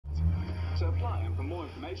to apply and for more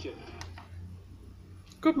information.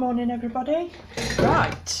 Good morning, everybody.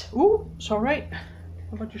 Right. Oh, sorry.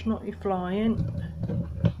 Have I just knocked you flying?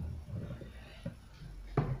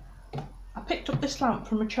 I picked up this lamp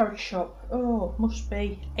from a charity shop. Oh, must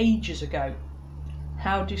be ages ago.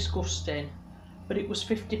 How disgusting. But it was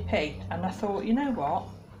 50p, and I thought, you know what?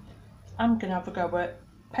 I'm going to have a go at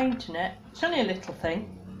painting it. It's only a little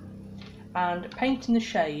thing. And painting the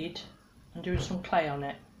shade and doing some clay on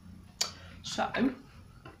it. So,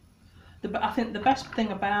 I think the best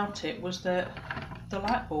thing about it was the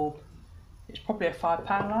light bulb. It's probably a £5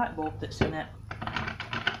 light bulb that's in it.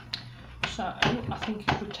 So I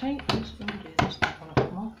think if we take this, oh dear, this not going to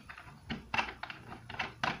come off.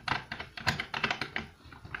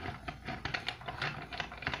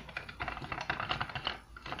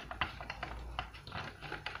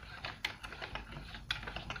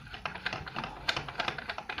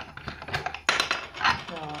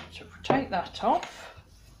 Right, so if we take that off.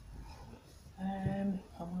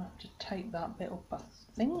 I'm going to have to take that bit up, I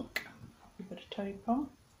think. A bit of tape on.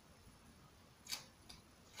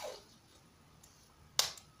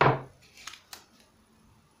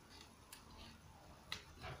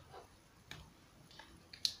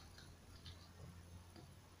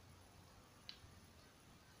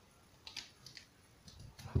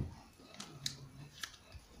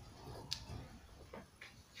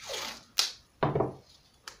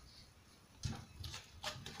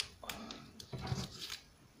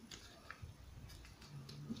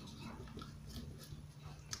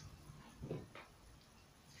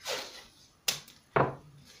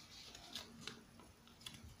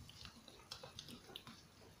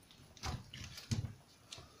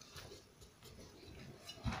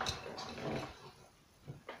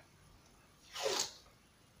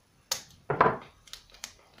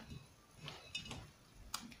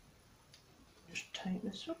 Take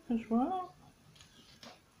this up as well.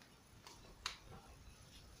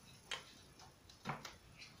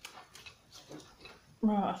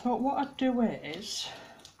 Right, I thought what I'd do is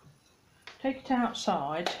take it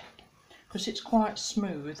outside because it's quite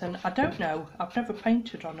smooth, and I don't know, I've never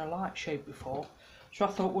painted on a light shade before, so I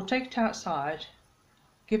thought we'll take it outside,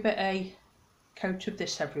 give it a coat of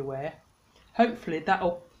this everywhere. Hopefully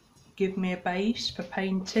that'll give me a base for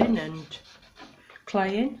painting and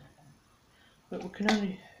claying. But we can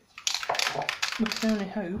only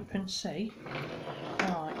hope and see.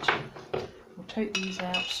 Right, we'll take these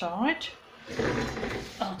outside.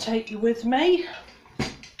 I'll take you with me.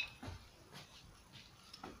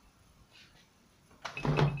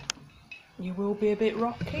 You will be a bit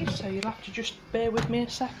rocky, so you'll have to just bear with me a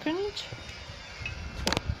second.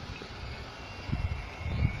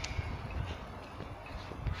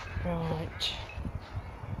 Right.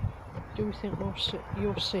 Do we think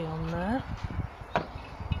you'll see on there?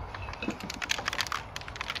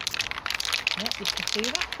 Yep, you can see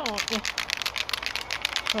that, can't you?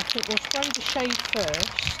 So I think we'll spray the shade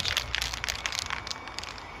first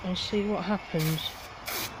and see what happens.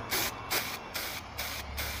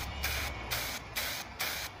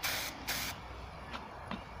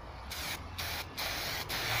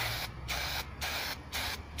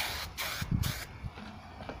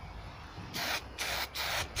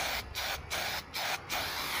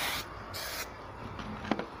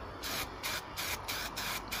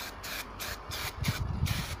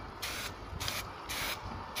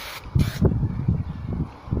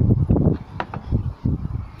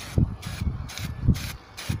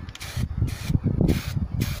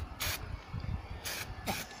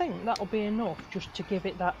 That'll be enough just to give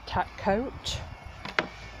it that tack coat.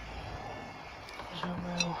 So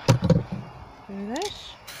we'll do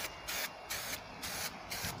this.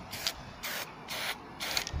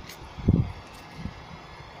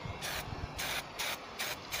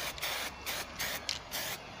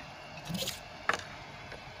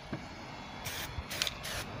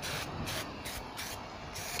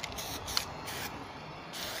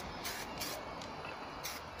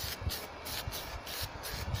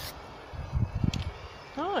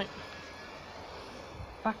 Right,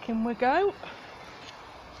 back in we go.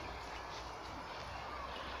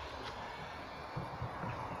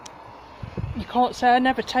 You can't say I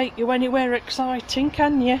never take you anywhere exciting,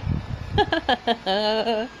 can you?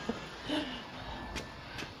 Want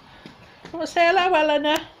to say hello,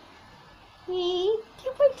 Eleanor? Do you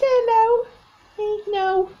want to say hello?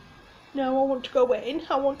 No. No, I want to go in.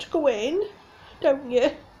 I want to go in. Don't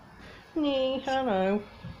you? I know.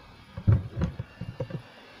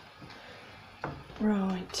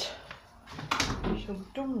 Right, so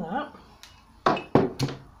we've done that.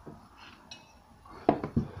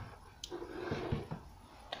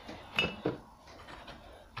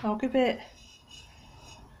 I'll give it,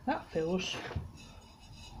 that feels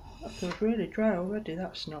really dry already.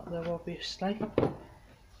 That's not though, obviously.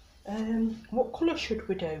 What colour should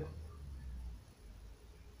we do?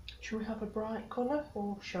 Should we have a bright colour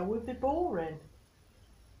or shall we be boring?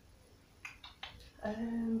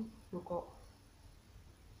 We've got,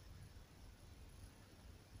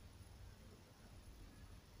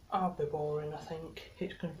 I'll be boring, I think.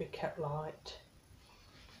 It's going to be kept light.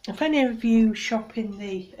 If any of you shop in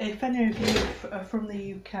the, if any of you are from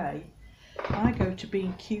the UK, I go to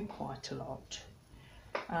B&Q quite a lot,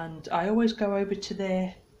 and I always go over to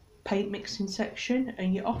their paint mixing section,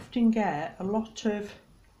 and you often get a lot of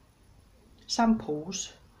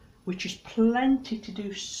samples, which is plenty to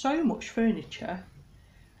do so much furniture,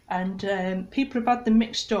 and people have had them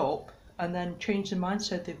mixed up and then changed their mind,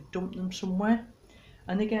 so they've dumped them somewhere,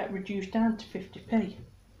 and they get reduced down to 50p.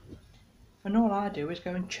 And all I do is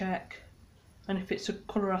go and check, and if it's a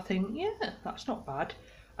colour I think, yeah, that's not bad.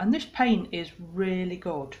 And this paint is really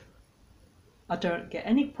good. I don't get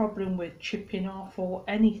any problem with chipping off or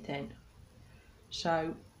anything.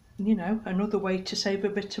 So, you know, another way to save a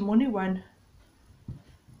bit of money when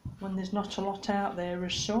there's not a lot out there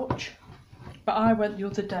as such. But I went the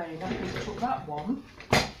other day and I picked up that one,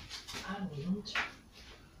 and I'm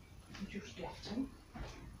just getting,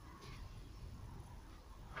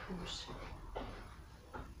 there was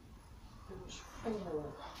 4.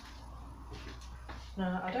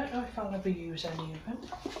 Now, I don't know if I'll ever use any of them.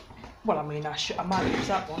 Well, I mean, I might use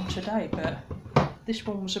that one today, but this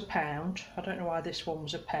one was £1. I don't know why this one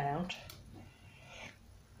was £1.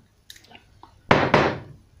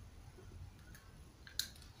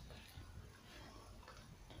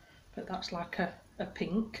 But that's like a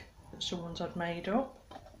pink that someone's had made up.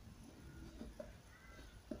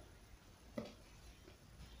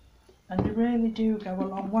 And they really do go a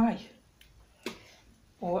long way.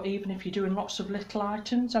 Or even if you're doing lots of little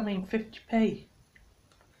items, I mean 50p.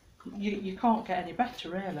 You can't get any better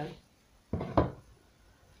really.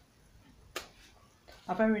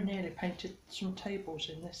 I very nearly painted some tables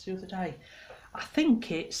in this the other day. I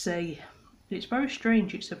think it's very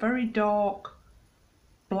strange, it's a very dark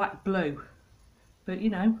black blue. But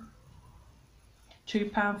you know,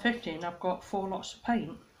 £2.50 and I've got 4 lots of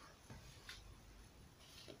paint.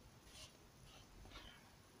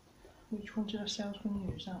 Which one did I say I was going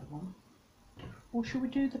to use? That one. Or should we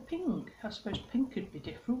do the pink? I suppose pink would be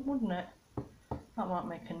different, wouldn't it? That might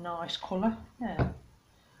make a nice colour. Yeah.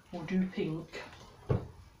 We'll do pink.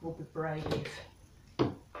 We'll be brave.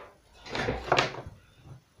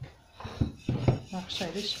 Like I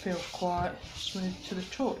say, this feels quite smooth to the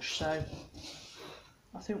touch, so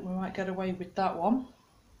I think we might get away with that one.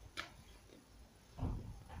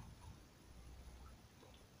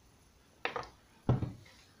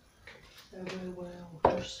 So we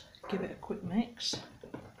will just give it a quick mix.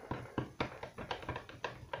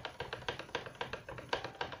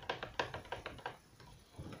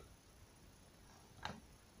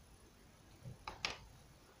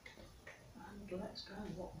 And let's go.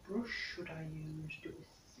 What brush should I use, do we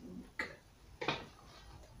think?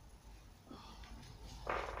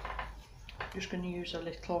 Just going to use a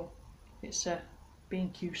little, it's a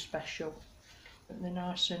B&Q special, but they're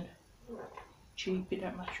nice and cheap, it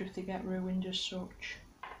don't matter if they get ruined as such.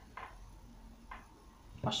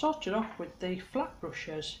 I started off with the flat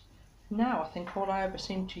brushes. Now I think all I ever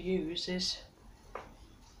seem to use is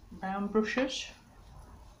round brushes.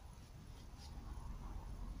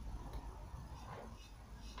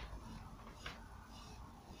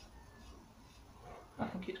 I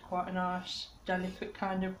think it's quite a nice, delicate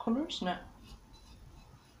kind of colour, isn't it?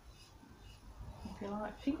 If you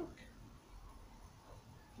like pink.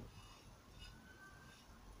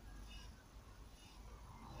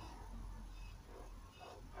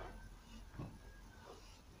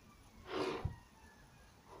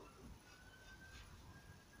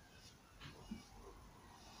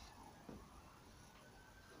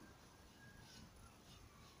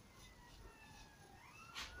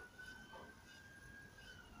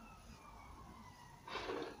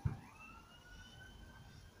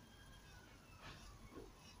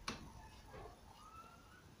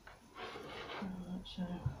 So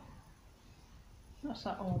that's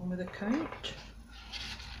that on with a coat.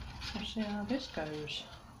 We'll see how this goes.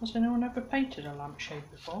 Has anyone ever painted a lampshade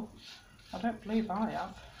before? I don't believe I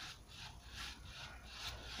have.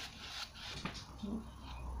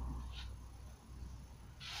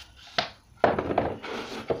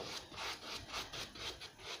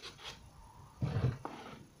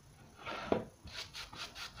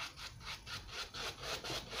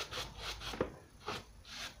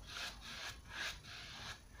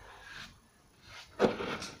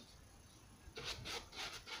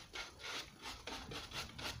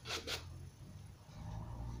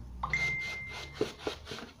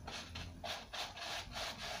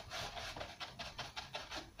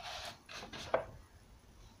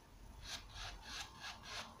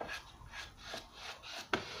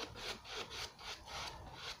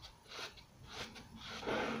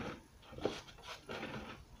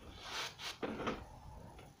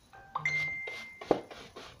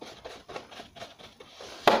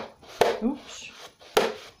 Oops.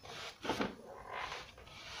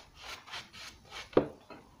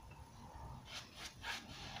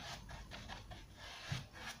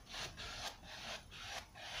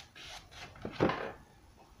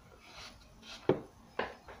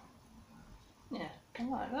 Yeah, I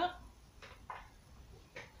like that.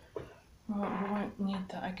 Right, we won't need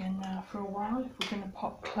that again now for a while if we're going to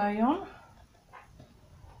pop clay on.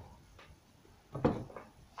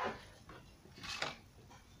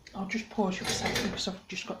 I'll just pause you for a second because I've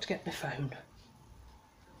just got to get my phone.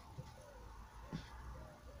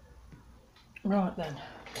 Right then,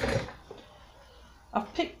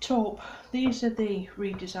 I've picked up, these are the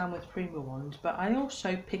Redesign with Prima ones, but I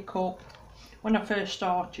also pick up, when I first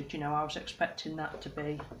started, you know, I was expecting that to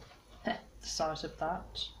be the size of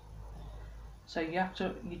that. So you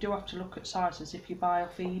do have to look at sizes if you buy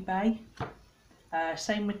off eBay.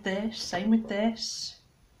 Same with this,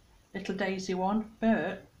 little daisy one,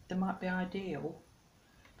 but they might be ideal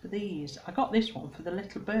for these. I got this one for the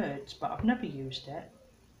little birds, but I've never used it.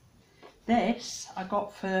 This I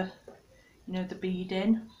got for, you know, the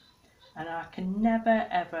beading, and I can never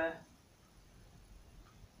ever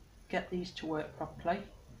get these to work properly,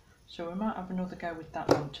 so we might have another go with that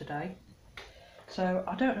one today. So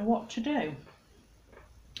I don't know what to do.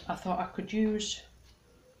 I thought I could use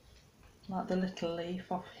like the little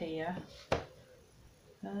leaf off here.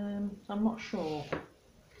 I'm not sure.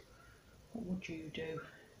 What would you do?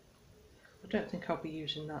 I don't think I'll be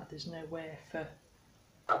using that. There's nowhere for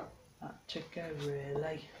that to go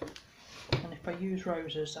really. And if I use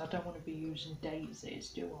roses, I don't want to be using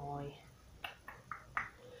daisies, do I?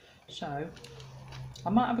 So I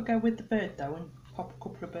might have a go with the bird though and pop a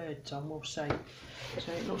couple of birds on, we'll see.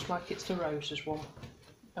 So it looks like it's the roses one.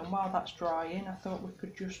 And while that's drying, I thought we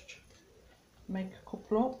could just make a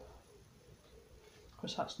couple up,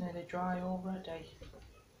 because that's nearly dry already.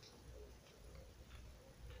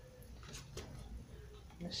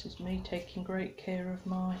 This is me taking great care of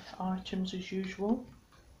my items as usual.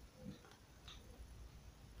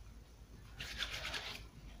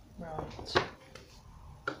 Right,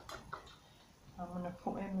 I'm going to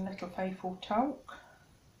put in a little faithful talc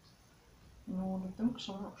in all of them because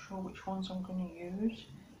I'm not sure which ones I'm going to use.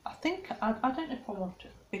 I think, I don't know if I want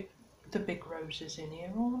the big roses in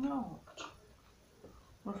here or not,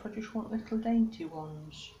 or if I just want little dainty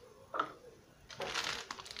ones.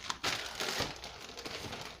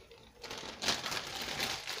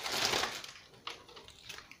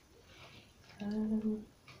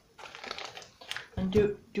 And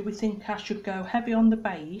do we think I should go heavy on the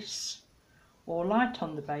base or light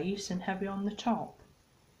on the base and heavy on the top?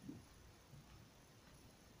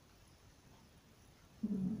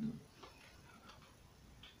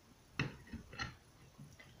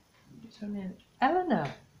 It's only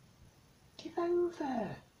Eleanor, give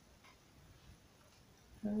over.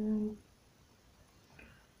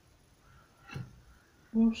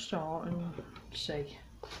 We'll start and see.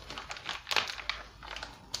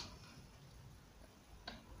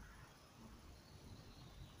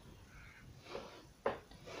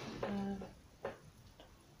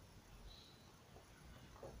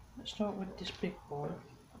 Let's start with this big one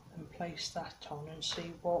and place that on and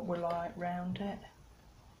see what we like round it.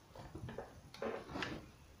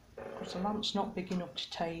 Because the lamp's not big enough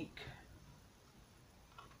to take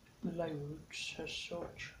loads as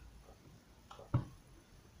such.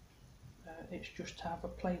 It's just to have a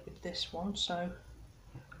play with this one, so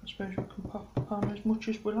I suppose we can pop on as much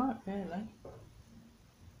as we like really.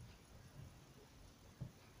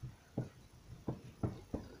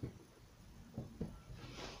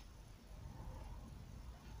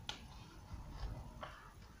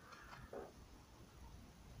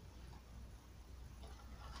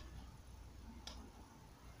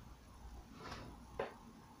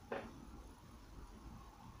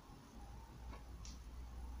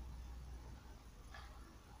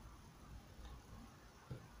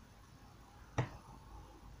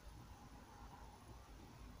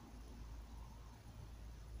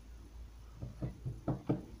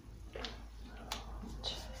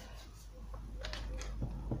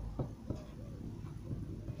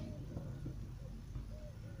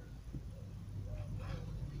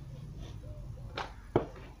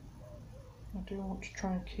 I do want to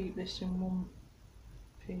try and keep this in one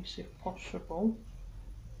piece if possible.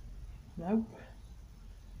 Nope.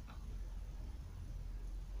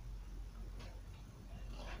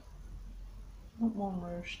 Not one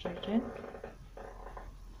row stayed in.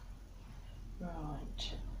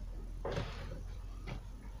 Right.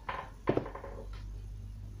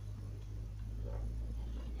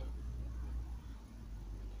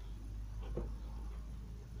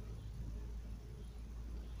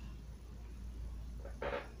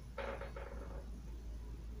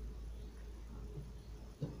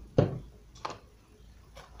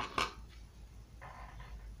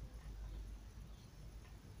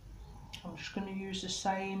 I'm just going to use the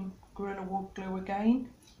same Gorilla Wood glue again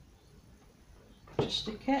to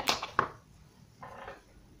stick it.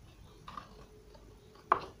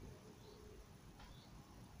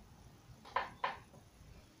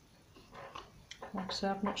 Like I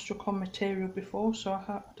said, I've not stuck on material before, so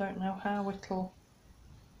I don't know how it'll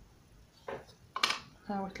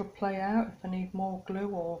play out, if I need more glue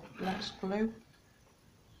or less glue.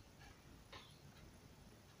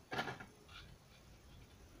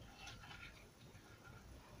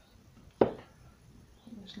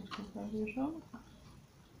 This little goes on.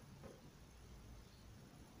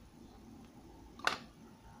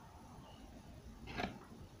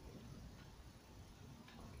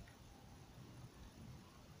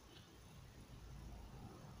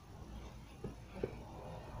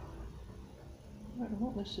 I don't know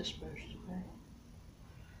what this is supposed to be.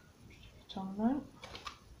 Stick it on now.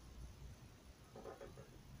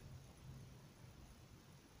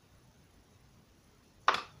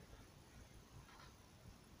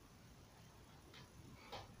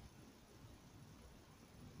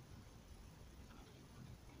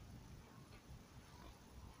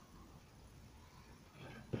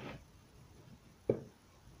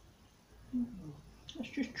 Let's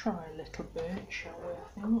just try a little bit, shall we,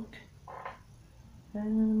 I think.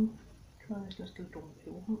 Try this little dumpy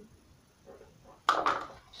one.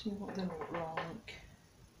 See what they look like.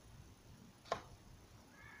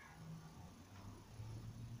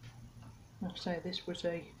 Like I say, this was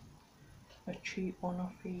a cheap one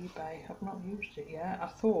off eBay. I've not used it yet. I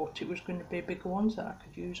thought it was going to be bigger ones that I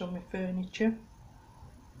could use on my furniture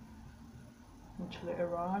until it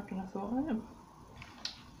arrived, and I thought, oh.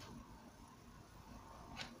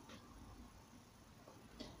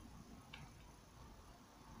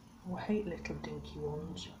 Oh, I hate little dinky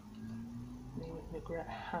ones. Me with my great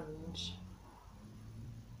hands.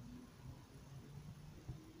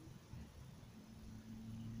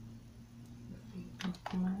 The feet can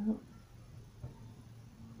come out.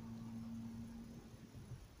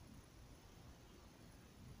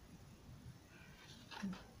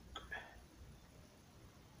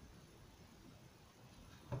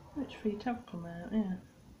 Its feet have come out, yeah.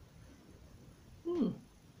 I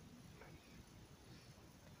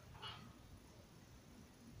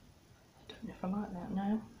don't know if I like that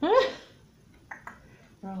now.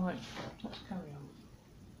 Right, let's carry on.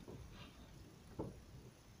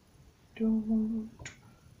 Don't.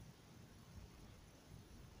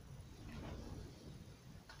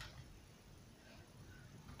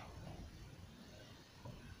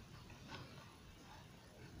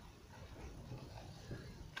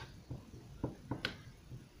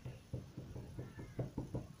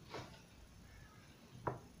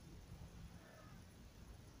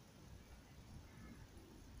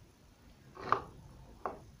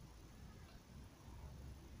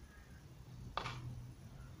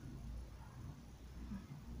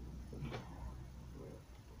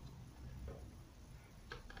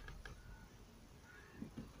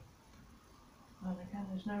 And again,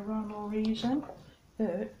 there's no rhyme or reason,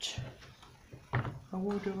 but I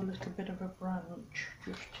will do a little bit of a branch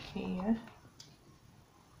just here.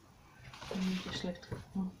 Use this little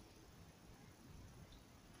one.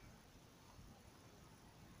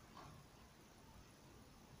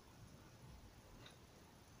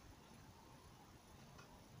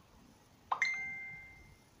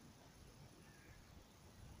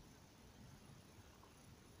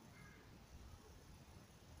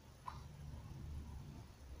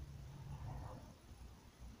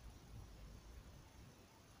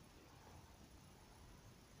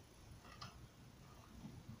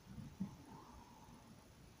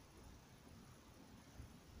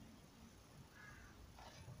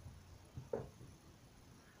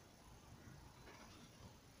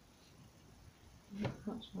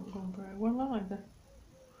 That's not gone very well either.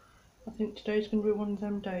 I think today's going to be one of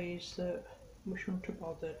them days that we shouldn't have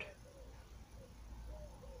bothered.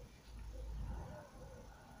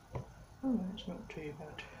 Oh, it's not too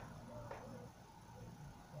bad.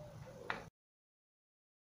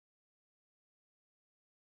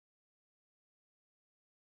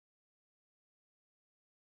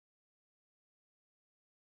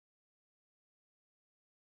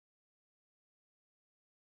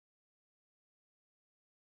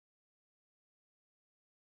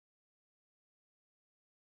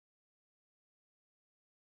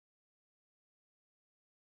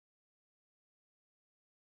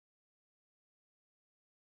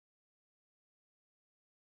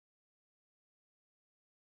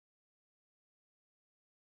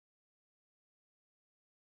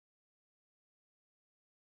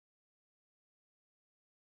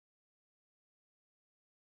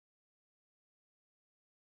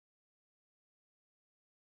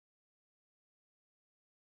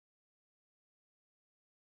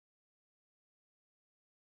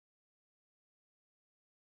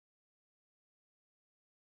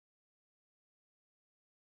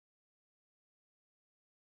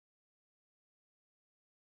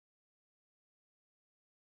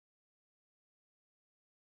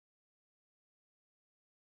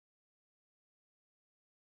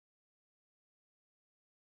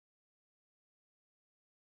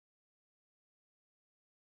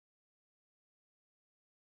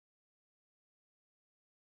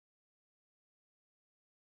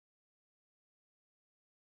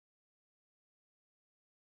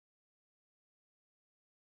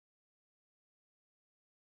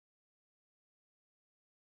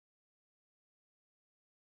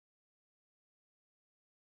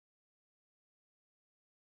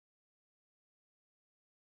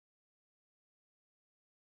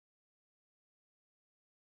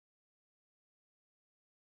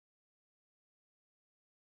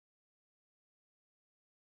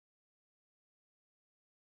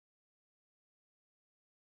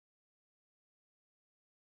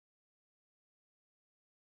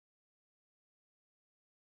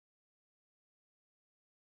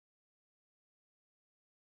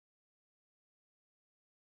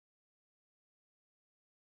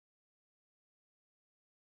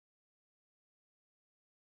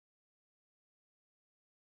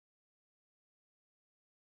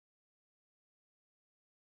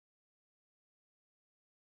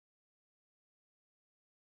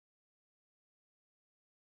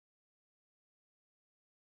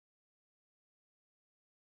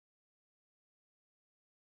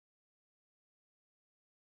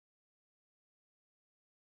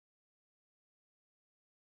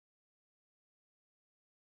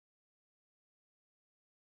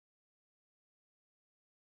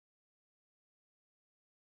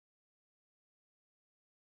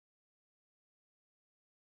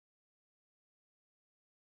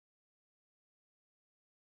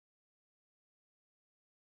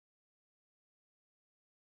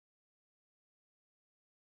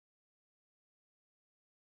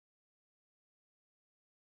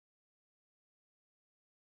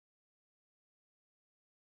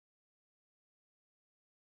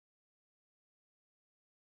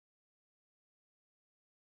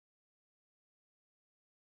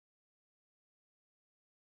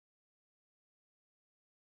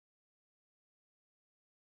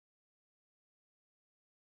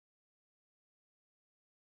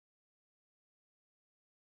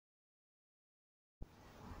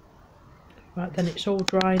 Right then, it's all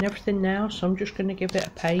dry and everything now, so I'm just going to give it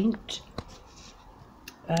a paint.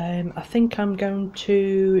 I think I'm going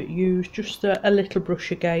to use just a little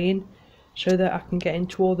brush again so that I can get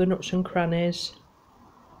into all the nooks and crannies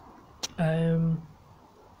and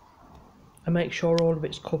make sure all of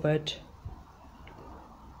it's covered.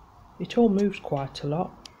 It all moves quite a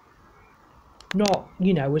lot. Not,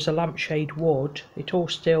 you know, as a lampshade would. It all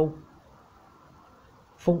still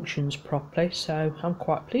functions properly, so I'm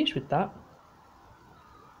quite pleased with that.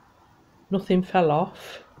 Nothing fell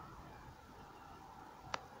off,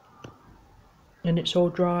 and it's all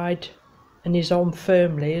dried and is on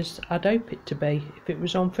firmly as I'd hope it to be if it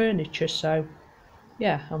was on furniture, so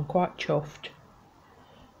yeah, I'm quite chuffed.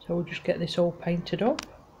 So we'll just get this all painted up.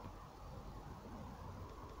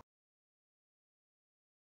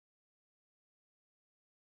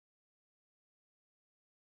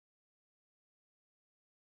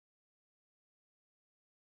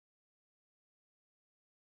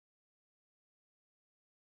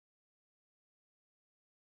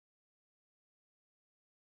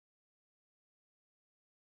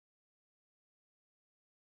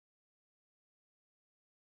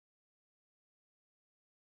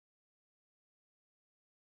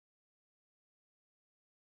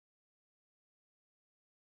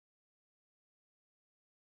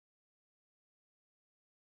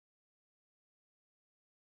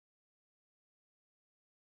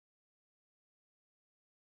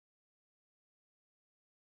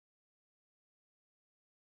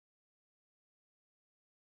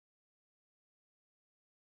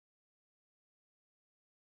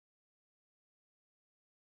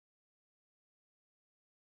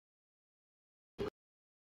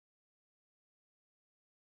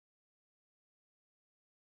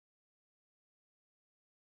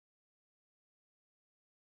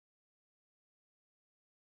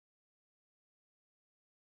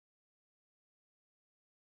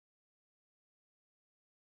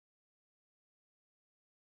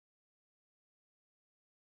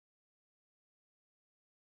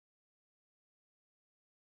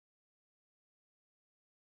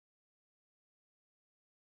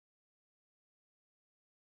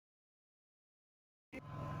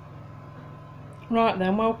 Right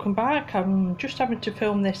then, welcome back. I'm just having to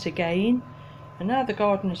film this again, and now the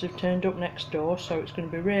gardeners have turned up next door, so it's going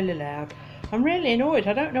to be really loud. I'm really annoyed,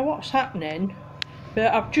 I don't know what's happening,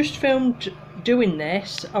 but I've just filmed doing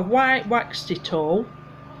this. I've waxed it all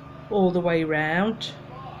the way round,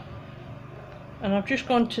 and I've just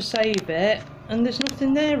gone to save it and there's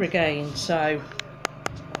nothing there again, so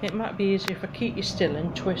it might be easier if I keep you still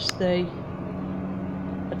and twist the...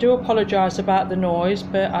 I do apologise about the noise,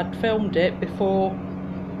 but I'd filmed it before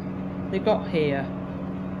they got here.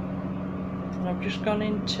 And I've just gone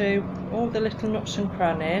into all the little nooks and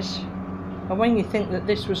crannies. And when you think that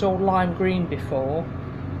this was all lime green before,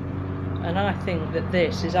 and I think that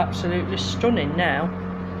this is absolutely stunning now.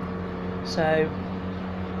 So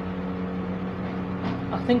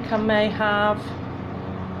I think I may have...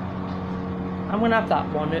 I'm going to have that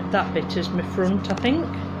one, that bit as my front, I think.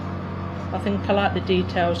 I think I like the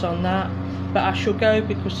details on that, but I shall go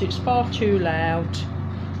because it's far too loud.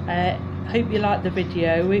 Hope you liked the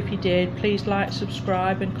video. If you did, please like,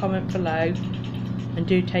 subscribe and comment below, and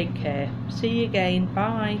do take care. See you again.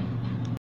 Bye.